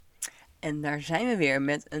En daar zijn we weer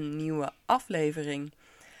met een nieuwe aflevering.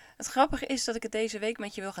 Het grappige is dat ik het deze week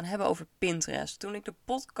met je wil gaan hebben over Pinterest. Toen ik de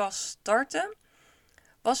podcast startte,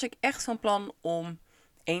 was ik echt van plan om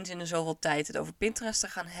eens in de zoveel tijd het over Pinterest te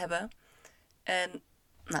gaan hebben. En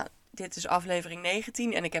dit is aflevering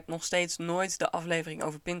 19 en ik heb nog steeds nooit de aflevering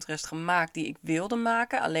over Pinterest gemaakt die ik wilde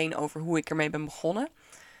maken. Alleen over hoe ik ermee ben begonnen.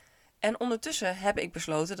 En ondertussen heb ik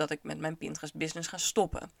besloten dat ik met mijn Pinterest business ga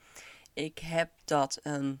stoppen. Ik heb dat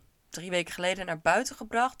 3 weken geleden naar buiten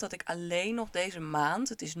gebracht. Dat ik alleen nog deze maand,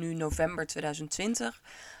 het is nu november 2020,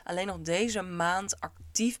 alleen nog deze maand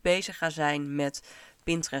actief bezig ga zijn met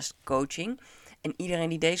Pinterest coaching. En iedereen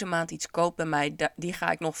die deze maand iets koopt bij mij, die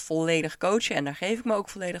ga ik nog volledig coachen. En daar geef ik me ook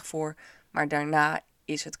volledig voor. Maar daarna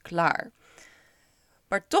is het klaar.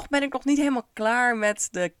 Maar toch ben ik nog niet helemaal klaar met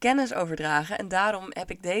de kennis overdragen. En daarom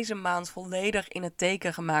heb ik deze maand volledig in het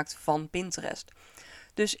teken gemaakt van Pinterest.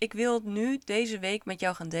 Dus ik wil nu deze week met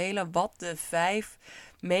jou gaan delen wat de 5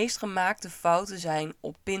 meest gemaakte fouten zijn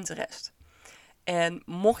op Pinterest. En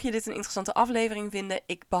mocht je dit een interessante aflevering vinden,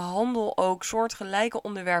 ik behandel ook soortgelijke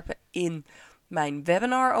onderwerpen in mijn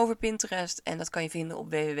webinar over Pinterest. En dat kan je vinden op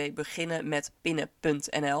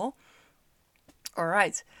www.beginnenmetpinnen.nl.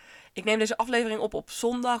 Alright. Ik neem deze aflevering op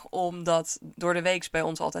zondag, omdat door de week bij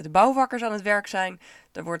ons altijd de bouwvakkers aan het werk zijn.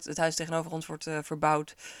 Daar wordt het huis tegenover ons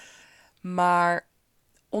verbouwd. Maar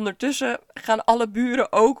ondertussen gaan alle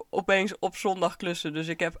buren ook opeens op zondag klussen. Dus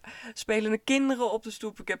ik heb spelende kinderen op de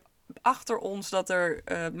stoep. Ik heb achter ons dat er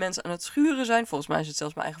mensen aan het schuren zijn. Volgens mij is het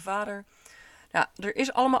zelfs mijn eigen vader. Ja, er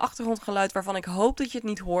is allemaal achtergrondgeluid waarvan ik hoop dat je het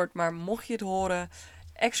niet hoort. Maar mocht je het horen,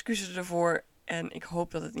 excuses ervoor. En ik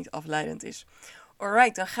hoop dat het niet afleidend is.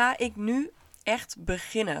 Alright, dan ga ik nu echt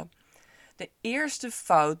beginnen. De eerste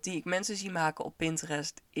fout die ik mensen zie maken op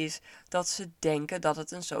Pinterest is dat ze denken dat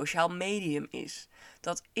het een sociaal medium is.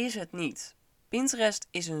 Dat is het niet. Pinterest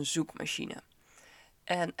is een zoekmachine.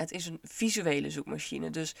 En het is een visuele zoekmachine.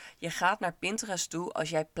 Dus je gaat naar Pinterest toe als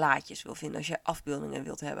jij plaatjes wil vinden, als jij afbeeldingen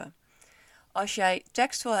wilt hebben. Als jij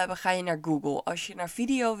tekst wil hebben, ga je naar Google. Als je naar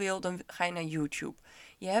video wil, dan ga je naar YouTube.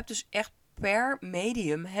 Je hebt dus echt per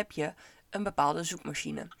medium heb je een bepaalde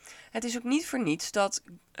zoekmachine. Het is ook niet voor niets dat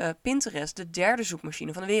Pinterest de derde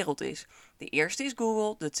zoekmachine van de wereld is. De eerste is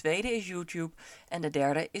Google, de tweede is YouTube en de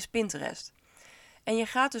derde is Pinterest. En je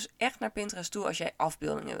gaat dus echt naar Pinterest toe als jij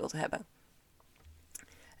afbeeldingen wilt hebben.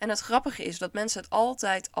 En het grappige is dat mensen het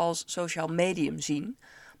altijd als sociaal medium zien.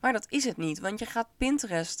 Maar dat is het niet, want je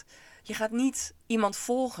gaat niet iemand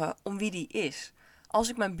volgen om wie die is. Als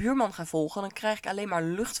ik mijn buurman ga volgen, dan krijg ik alleen maar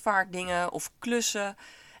luchtvaartdingen of klussen.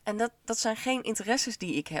 En dat zijn geen interesses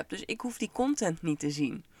die ik heb, dus ik hoef die content niet te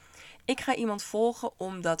zien. Ik ga iemand volgen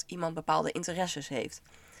omdat iemand bepaalde interesses heeft.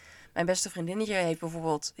 Mijn beste vriendinnetje heeft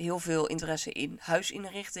bijvoorbeeld heel veel interesse in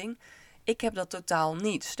huisinrichting. Ik heb dat totaal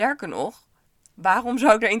niet. Sterker nog, waarom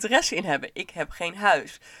zou ik daar interesse in hebben? Ik heb geen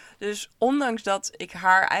huis. Dus ondanks dat ik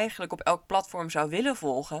haar eigenlijk op elk platform zou willen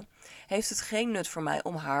volgen, heeft het geen nut voor mij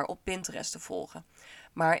om haar op Pinterest te volgen.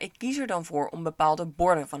 Maar ik kies er dan voor om bepaalde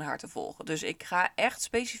borden van haar te volgen. Dus ik ga echt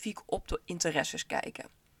specifiek op de interesses kijken.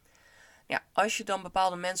 Ja, als je dan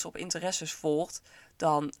bepaalde mensen op interesses volgt,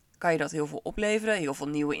 dan kan je dat heel veel opleveren. Heel veel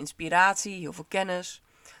nieuwe inspiratie, heel veel kennis.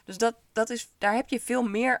 Dus daar heb je veel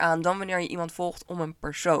meer aan dan wanneer je iemand volgt om een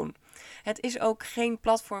persoon. Het is ook geen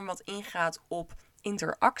platform wat ingaat op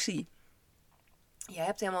interactie. Je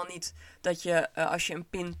hebt helemaal niet dat je, als je een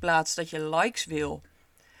pin plaatst, dat je likes wil.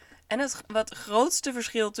 En het grootste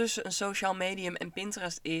verschil tussen een social medium en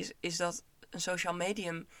Pinterest is dat een social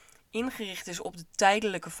medium ingericht is op de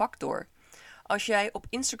tijdelijke factor. Als jij op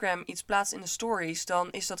Instagram iets plaatst in de stories,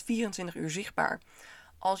 dan is dat 24 uur zichtbaar.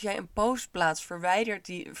 Als jij een post plaatst,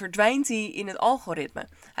 verdwijnt die in het algoritme.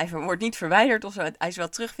 Hij wordt niet verwijderd of zo, hij is wel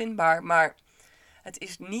terugvindbaar, maar het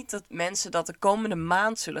is niet dat mensen dat de komende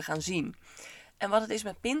maand zullen gaan zien. En wat het is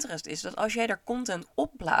met Pinterest is dat als jij daar content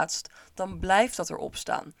op plaatst, dan blijft dat erop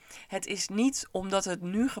staan. Het is niet omdat het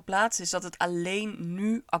nu geplaatst is dat het alleen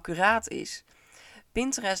nu accuraat is.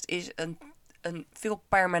 Pinterest is een veel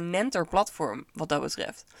permanenter platform wat dat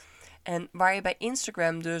betreft. En waar je bij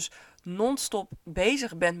Instagram dus non-stop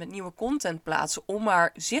bezig bent met nieuwe content plaatsen om maar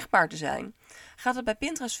zichtbaar te zijn, gaat het bij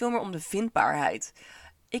Pinterest veel meer om de vindbaarheid.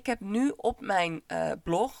 Ik heb nu op mijn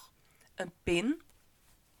blog een pin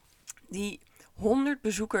die 100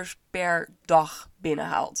 bezoekers per dag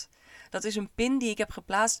binnenhaalt. Dat is een pin die ik heb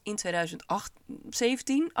geplaatst in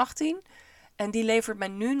 2017, 18. En die levert mij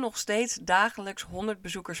nu nog steeds dagelijks 100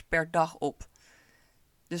 bezoekers per dag op.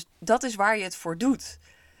 Dus dat is waar je het voor doet.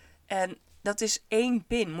 En dat is 1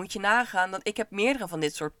 pin. Moet je nagaan dat ik heb meerdere van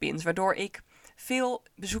dit soort pins, waardoor ik veel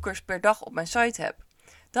bezoekers per dag op mijn site heb.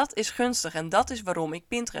 Dat is gunstig en dat is waarom ik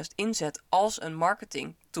Pinterest inzet als een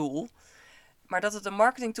marketing tool. Maar dat het een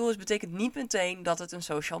marketing tool is, betekent niet meteen dat het een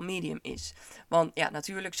social medium is. Want ja,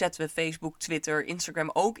 natuurlijk zetten we Facebook, Twitter, Instagram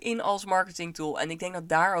ook in als marketing tool. En ik denk dat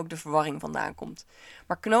daar ook de verwarring vandaan komt.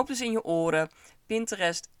 Maar knoop dus in je oren,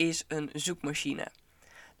 Pinterest is een zoekmachine.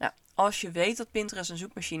 Nou, als je weet dat Pinterest een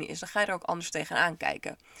zoekmachine is, dan ga je er ook anders tegenaan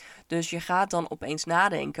kijken. Dus je gaat dan opeens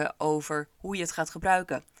nadenken over hoe je het gaat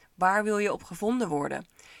gebruiken. Waar wil je op gevonden worden?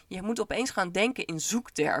 Je moet opeens gaan denken in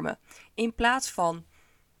zoektermen. In plaats van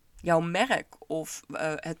jouw merk of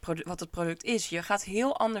wat het product is. Je gaat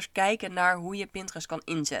heel anders kijken naar hoe je Pinterest kan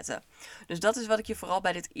inzetten. Dus dat is wat ik je vooral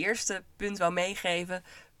bij dit eerste punt wou meegeven.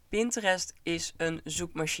 Pinterest is een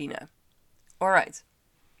zoekmachine. Alright.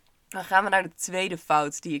 Dan gaan we naar de tweede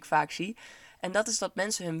fout die ik vaak zie. En dat is dat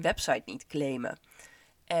mensen hun website niet claimen.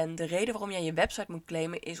 En de reden waarom jij je website moet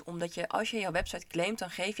claimen is omdat als je jouw website claimt, dan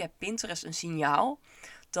geef jij Pinterest een signaal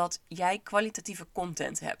dat jij kwalitatieve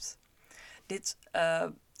content hebt. Dit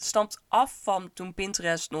stamt af van toen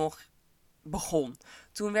Pinterest nog begon.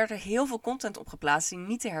 Toen werd er heel veel content op geplaatst die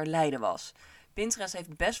niet te herleiden was. Pinterest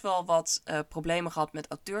heeft best wel wat problemen gehad met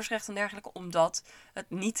auteursrecht en dergelijke, omdat het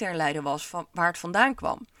niet te herleiden was van waar het vandaan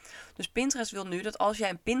kwam. Dus Pinterest wil nu dat als jij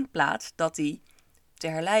een pin plaatst, dat die te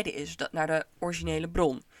herleiden is naar de originele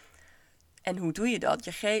bron. En hoe doe je dat?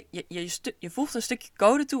 Je voegt een stukje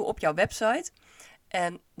code toe op jouw website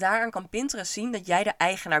en daaraan kan Pinterest zien dat jij de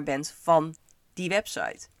eigenaar bent van die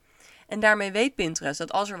website. En daarmee weet Pinterest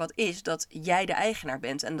dat als er wat is, dat jij de eigenaar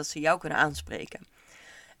bent en dat ze jou kunnen aanspreken.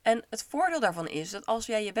 En het voordeel daarvan is dat als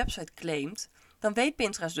jij je website claimt, dan weet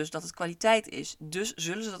Pinterest dus dat het kwaliteit is. Dus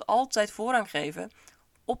zullen ze dat altijd voorrang geven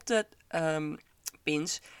op de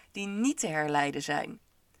pins die niet te herleiden zijn.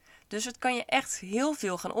 Dus het kan je echt heel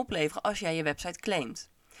veel gaan opleveren als jij je website claimt.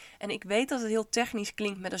 En ik weet dat het heel technisch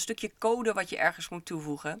klinkt met een stukje code wat je ergens moet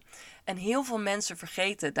toevoegen. En heel veel mensen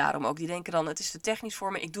vergeten daarom ook. Die denken dan, het is te technisch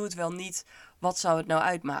voor me, ik doe het wel niet. Wat zou het nou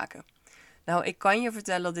uitmaken? Nou, ik kan je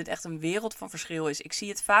vertellen dat dit echt een wereld van verschil is. Ik zie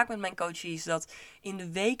het vaak met mijn coaches dat in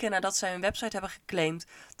de weken nadat zij hun website hebben geclaimd,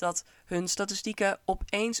 dat hun statistieken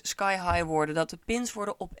opeens sky high worden. Dat de pins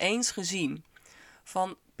worden opeens gezien.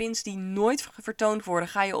 Van pins die nooit vertoond worden,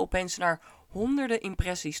 ga je opeens naar honderden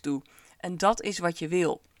impressies toe. En dat is wat je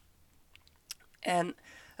wil. En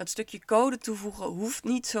het stukje code toevoegen hoeft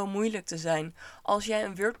niet zo moeilijk te zijn. Als jij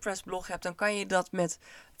een WordPress blog hebt, dan kan je dat met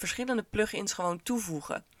verschillende plugins gewoon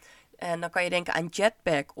toevoegen. En dan kan je denken aan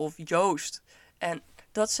Jetpack of Yoast. En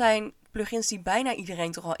dat zijn plugins die bijna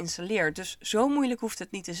iedereen toch al installeert. Dus zo moeilijk hoeft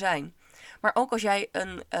het niet te zijn. Maar ook als jij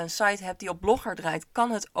een site hebt die op Blogger draait,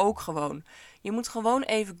 kan het ook gewoon. Je moet gewoon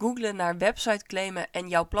even googlen naar website claimen en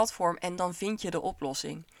jouw platform en dan vind je de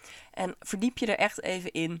oplossing. En verdiep je er echt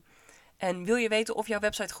even in. En wil je weten of jouw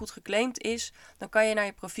website goed geclaimd is, dan kan je naar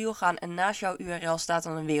je profiel gaan en naast jouw URL staat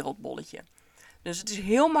dan een wereldbolletje. Dus het is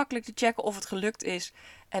heel makkelijk te checken of het gelukt is.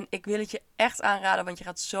 En ik wil het je echt aanraden, want je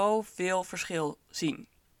gaat zoveel verschil zien.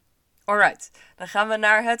 Alright, dan gaan we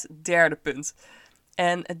naar het derde punt.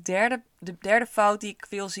 En de derde fout die ik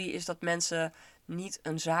veel zie is dat mensen niet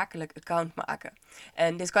een zakelijk account maken.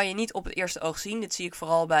 En dit kan je niet op het eerste oog zien. Dit zie ik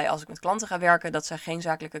vooral bij als ik met klanten ga werken, dat zij geen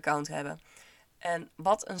zakelijk account hebben. En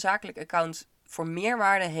wat een zakelijk account voor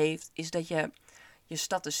meerwaarde heeft, is dat je je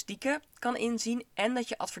statistieken kan inzien en dat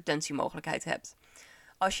je advertentiemogelijkheid hebt.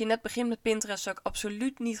 Als je net begint met Pinterest, zou ik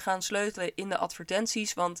absoluut niet gaan sleutelen in de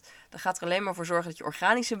advertenties, want dat gaat er alleen maar voor zorgen dat je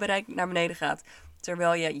organische bereik naar beneden gaat,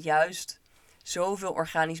 terwijl je juist zoveel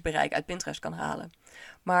organisch bereik uit Pinterest kan halen.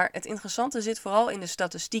 Maar het interessante zit vooral in de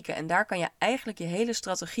statistieken en daar kan je eigenlijk je hele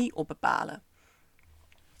strategie op bepalen.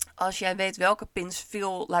 Als jij weet welke pins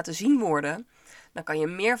veel laten zien worden, dan kan je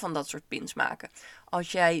meer van dat soort pins maken.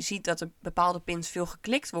 Als jij ziet dat er bepaalde pins veel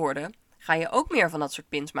geklikt worden, ga je ook meer van dat soort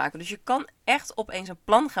pins maken. Dus je kan echt opeens een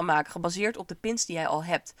plan gaan maken gebaseerd op de pins die jij al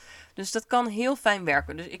hebt. Dus dat kan heel fijn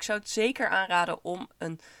werken. Dus ik zou het zeker aanraden om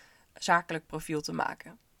een zakelijk profiel te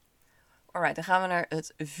maken. Alright, dan gaan we naar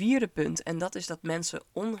het vierde punt. En dat is dat mensen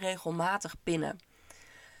onregelmatig pinnen.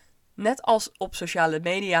 Net als op sociale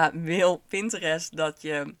media wil Pinterest dat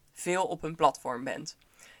je veel op hun platform bent.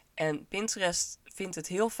 En Pinterest vindt het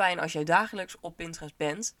heel fijn als jij dagelijks op Pinterest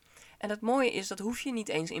bent. En het mooie is, dat hoef je niet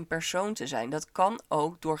eens in persoon te zijn. Dat kan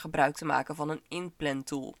ook door gebruik te maken van een inplan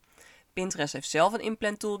tool. Pinterest heeft zelf een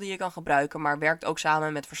inplan tool die je kan gebruiken, maar werkt ook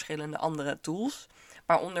samen met verschillende andere tools.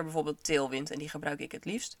 Waaronder bijvoorbeeld Tailwind en die gebruik ik het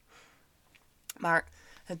liefst. Maar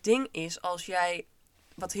het ding is,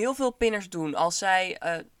 wat heel veel pinners doen, als zij,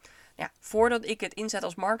 voordat ik het inzet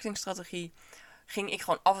als marketingstrategie, ging ik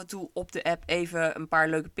gewoon af en toe op de app even een paar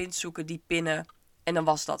leuke pins zoeken, die pinnen. En dan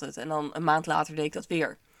was dat het. En dan een maand later deed ik dat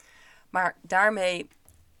weer. Maar daarmee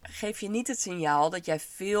geef je niet het signaal dat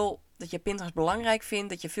je Pinterest belangrijk vindt,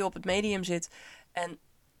 dat je veel op het medium zit. En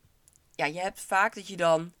ja, je hebt vaak dat je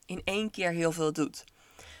dan in 1 keer heel veel doet.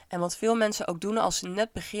 En wat veel mensen ook doen als ze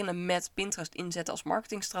net beginnen met Pinterest inzetten als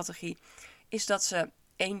marketingstrategie, is dat ze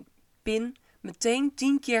 1 pin meteen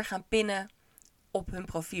 10 keer gaan pinnen op hun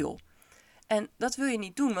profiel. En dat wil je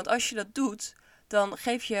niet doen, want als je dat doet, dan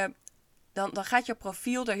gaat je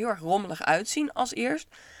profiel er heel erg rommelig uitzien als eerst.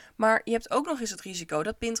 Maar je hebt ook nog eens het risico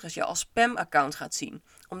dat Pinterest je als spam-account gaat zien.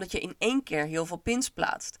 Omdat je in 1 keer heel veel pins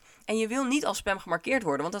plaatst. En je wil niet als spam gemarkeerd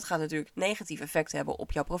worden, want dat gaat natuurlijk negatief effect hebben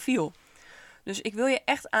op jouw profiel. Dus ik wil je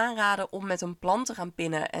echt aanraden om met een plan te gaan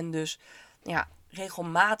pinnen en dus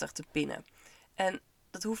regelmatig te pinnen. En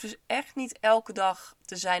dat hoeft dus echt niet elke dag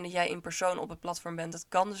te zijn dat jij in persoon op het platform bent. Dat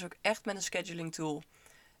kan dus ook echt met een scheduling tool.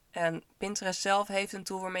 En Pinterest zelf heeft een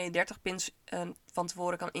tool waarmee je 30 pins van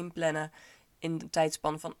tevoren kan inplannen. In de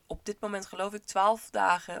tijdspan van op dit moment geloof ik 12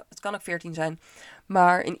 dagen. Het kan ook 14 zijn.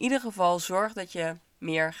 Maar in ieder geval zorg dat je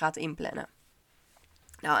meer gaat inplannen.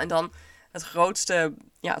 Nou, en dan de grootste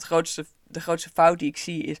fout die ik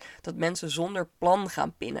zie is dat mensen zonder plan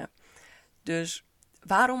gaan pinnen. Dus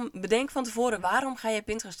bedenk van tevoren, waarom ga je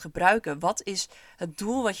Pinterest gebruiken? Wat is het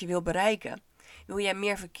doel wat je wil bereiken? Wil jij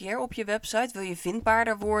meer verkeer op je website? Wil je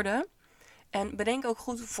vindbaarder worden? En bedenk ook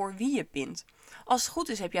goed voor wie je pint. Als het goed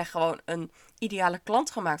is, heb jij gewoon een ideale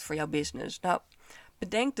klant gemaakt voor jouw business. Nou,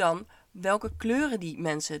 bedenk dan welke kleuren die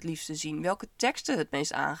mensen het liefste zien. Welke teksten het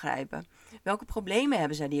meest aangrijpen. Welke problemen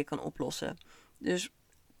hebben zij die je kan oplossen. Dus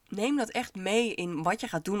neem dat echt mee in wat je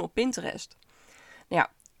gaat doen op Pinterest. Nou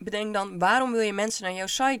ja, bedenk dan, waarom wil je mensen naar jouw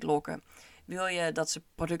site lokken? Wil je dat ze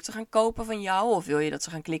producten gaan kopen van jou? Of wil je dat ze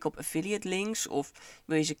gaan klikken op affiliate links? Of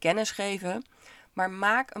wil je ze kennis geven? Maar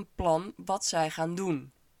maak een plan wat zij gaan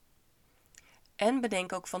doen. En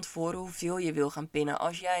bedenk ook van tevoren hoeveel je wil gaan pinnen.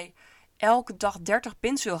 Als jij elke dag 30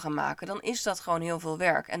 pins wil gaan maken, dan is dat gewoon heel veel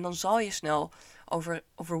werk. En dan zal je snel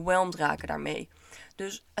overwhelmed raken daarmee.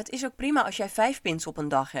 Dus het is ook prima als jij 5 pins op een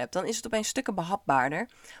dag hebt. Dan is het opeens stukken behapbaarder.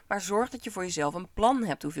 Maar zorg dat je voor jezelf een plan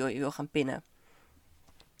hebt hoeveel je wil gaan pinnen.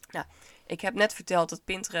 Nou, ik heb net verteld dat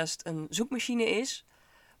Pinterest een zoekmachine is.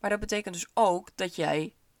 Maar dat betekent dus ook dat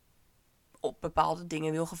jij op bepaalde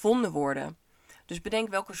dingen wil gevonden worden. Dus bedenk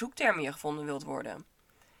welke zoektermen je gevonden wilt worden.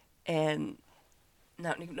 En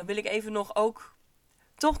nou, dan wil ik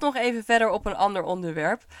toch nog even verder op een ander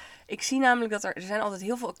onderwerp. Ik zie namelijk dat er zijn altijd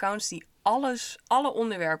heel veel accounts die alle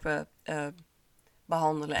onderwerpen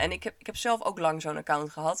behandelen. En ik heb zelf ook lang zo'n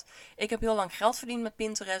account gehad. Ik heb heel lang geld verdiend met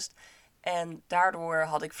Pinterest. En daardoor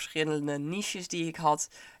had ik verschillende niches die ik had.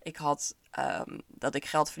 Ik had dat ik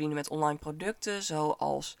geld verdiende met online producten,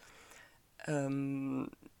 zoals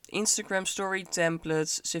Instagram story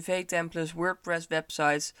templates, cv templates, WordPress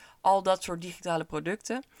websites, al dat soort digitale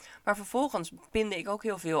producten. Maar vervolgens pinde ik ook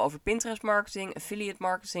heel veel over Pinterest marketing, affiliate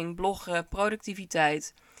marketing, bloggen,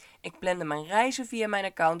 productiviteit. Ik plande mijn reizen via mijn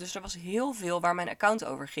account, dus er was heel veel waar mijn account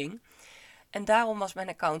over ging. En daarom was mijn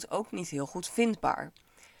account ook niet heel goed vindbaar.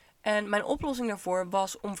 En mijn oplossing daarvoor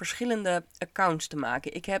was om verschillende accounts te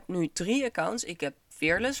maken. Ik heb nu 3 accounts. Ik heb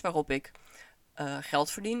Fearless, waarop ik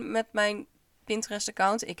geld verdien met mijn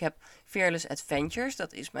Pinterest-account. Ik heb Fearless Adventures.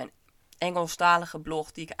 Dat is mijn Engelstalige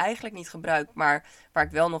blog die ik eigenlijk niet gebruik, maar waar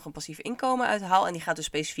ik wel nog een passief inkomen uit haal. En die gaat dus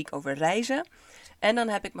specifiek over reizen. En dan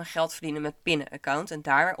heb ik mijn geld verdienen met Pinnen-account. En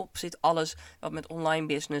daarop zit alles wat met online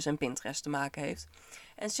business en Pinterest te maken heeft.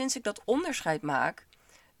 En sinds ik dat onderscheid maak,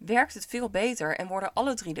 werkt het veel beter en worden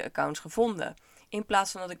alle 3 de accounts gevonden. In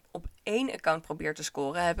plaats van dat ik op 1 account probeer te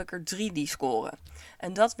scoren, heb ik er 3 die scoren.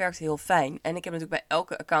 En dat werkt heel fijn. En ik heb natuurlijk bij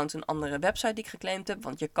elke account een andere website die ik geclaimd heb.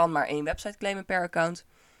 Want je kan maar 1 website claimen per account.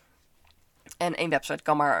 En 1 website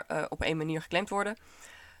kan maar op 1 manier geclaimd worden.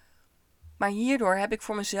 Maar hierdoor heb ik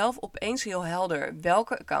voor mezelf opeens heel helder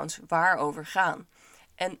welke accounts waarover gaan.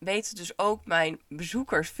 En weten dus ook mijn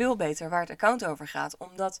bezoekers veel beter waar het account over gaat.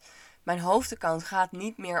 Omdat mijn hoofdaccount gaat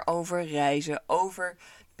niet meer over reizen, over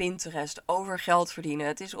Pinterest, over geld verdienen.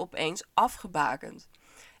 Het is opeens afgebakend.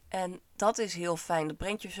 En dat is heel fijn. Dat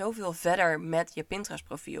brengt je zoveel verder met je Pinterest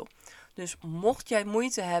profiel. Dus mocht jij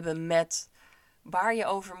moeite hebben met waar je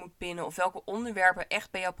over moet pinnen of welke onderwerpen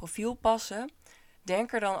echt bij jouw profiel passen,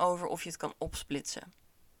 denk er dan over of je het kan opsplitsen.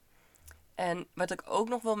 En wat ik ook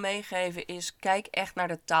nog wil meegeven is, kijk echt naar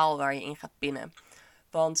de taal waar je in gaat pinnen.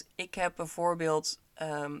 Want ik heb bijvoorbeeld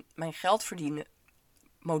mijn geld verdienen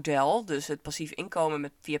model, dus het passief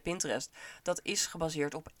inkomen via Pinterest, dat is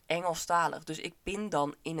gebaseerd op Engelstalig. Dus ik pin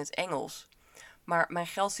dan in het Engels. Maar mijn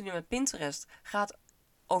geld verdienen met Pinterest gaat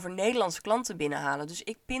over Nederlandse klanten binnenhalen. Dus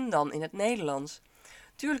ik pin dan in het Nederlands.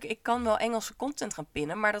 Tuurlijk, ik kan wel Engelse content gaan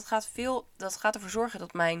pinnen, maar dat gaat ervoor zorgen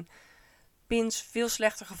dat mijn pins veel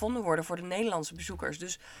slechter gevonden worden voor de Nederlandse bezoekers.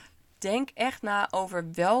 Dus denk echt na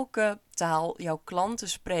over welke taal jouw klanten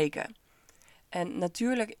spreken. En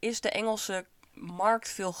natuurlijk is de Engelse markt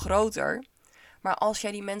veel groter. Maar als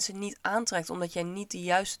jij die mensen niet aantrekt omdat jij niet de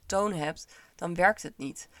juiste toon hebt, dan werkt het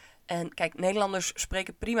niet. En kijk, Nederlanders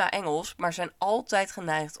spreken prima Engels, maar zijn altijd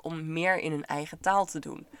geneigd om meer in hun eigen taal te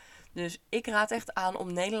doen. Dus ik raad echt aan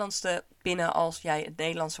om Nederlands te pinnen als jij het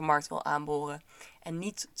Nederlandse markt wil aanboren. En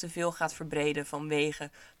niet te veel gaat verbreden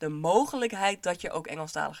vanwege de mogelijkheid dat je ook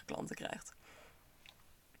Engelstalige klanten krijgt.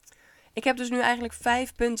 Ik heb dus nu eigenlijk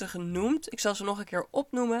 5 punten genoemd. Ik zal ze nog een keer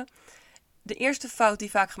opnoemen. De eerste fout die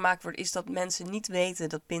vaak gemaakt wordt is dat mensen niet weten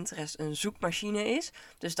dat Pinterest een zoekmachine is.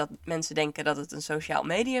 Dus dat mensen denken dat het een sociaal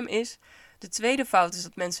medium is. De tweede fout is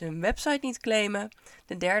dat mensen hun website niet claimen.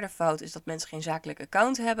 De derde fout is dat mensen geen zakelijk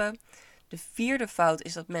account hebben. De vierde fout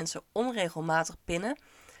is dat mensen onregelmatig pinnen.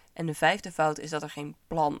 En de vijfde fout is dat er geen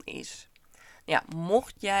plan is. Ja,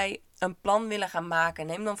 mocht jij een plan willen gaan maken,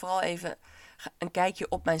 neem dan vooral even een kijkje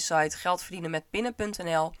op mijn site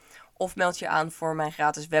geldverdienenmetpinnen.nl of meld je aan voor mijn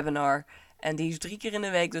gratis webinar. En die is 3 keer in de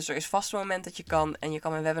week, dus er is vast een moment dat je kan. En je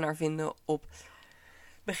kan mijn webinar vinden op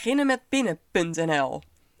beginnenmetpinnen.nl.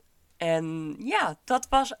 En ja, dat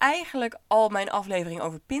was eigenlijk al mijn aflevering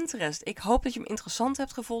over Pinterest. Ik hoop dat je hem interessant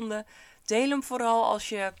hebt gevonden. Deel hem vooral als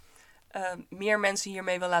je meer mensen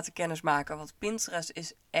hiermee wil laten kennismaken. Want Pinterest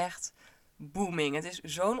is echt booming. Het is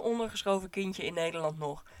zo'n ondergeschoven kindje in Nederland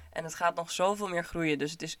nog. En het gaat nog zoveel meer groeien.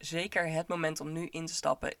 Dus het is zeker het moment om nu in te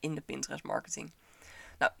stappen in de Pinterest marketing.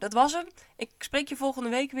 Nou, dat was hem. Ik spreek je volgende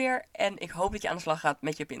week weer. En ik hoop dat je aan de slag gaat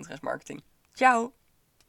met je Pinterest marketing. Ciao!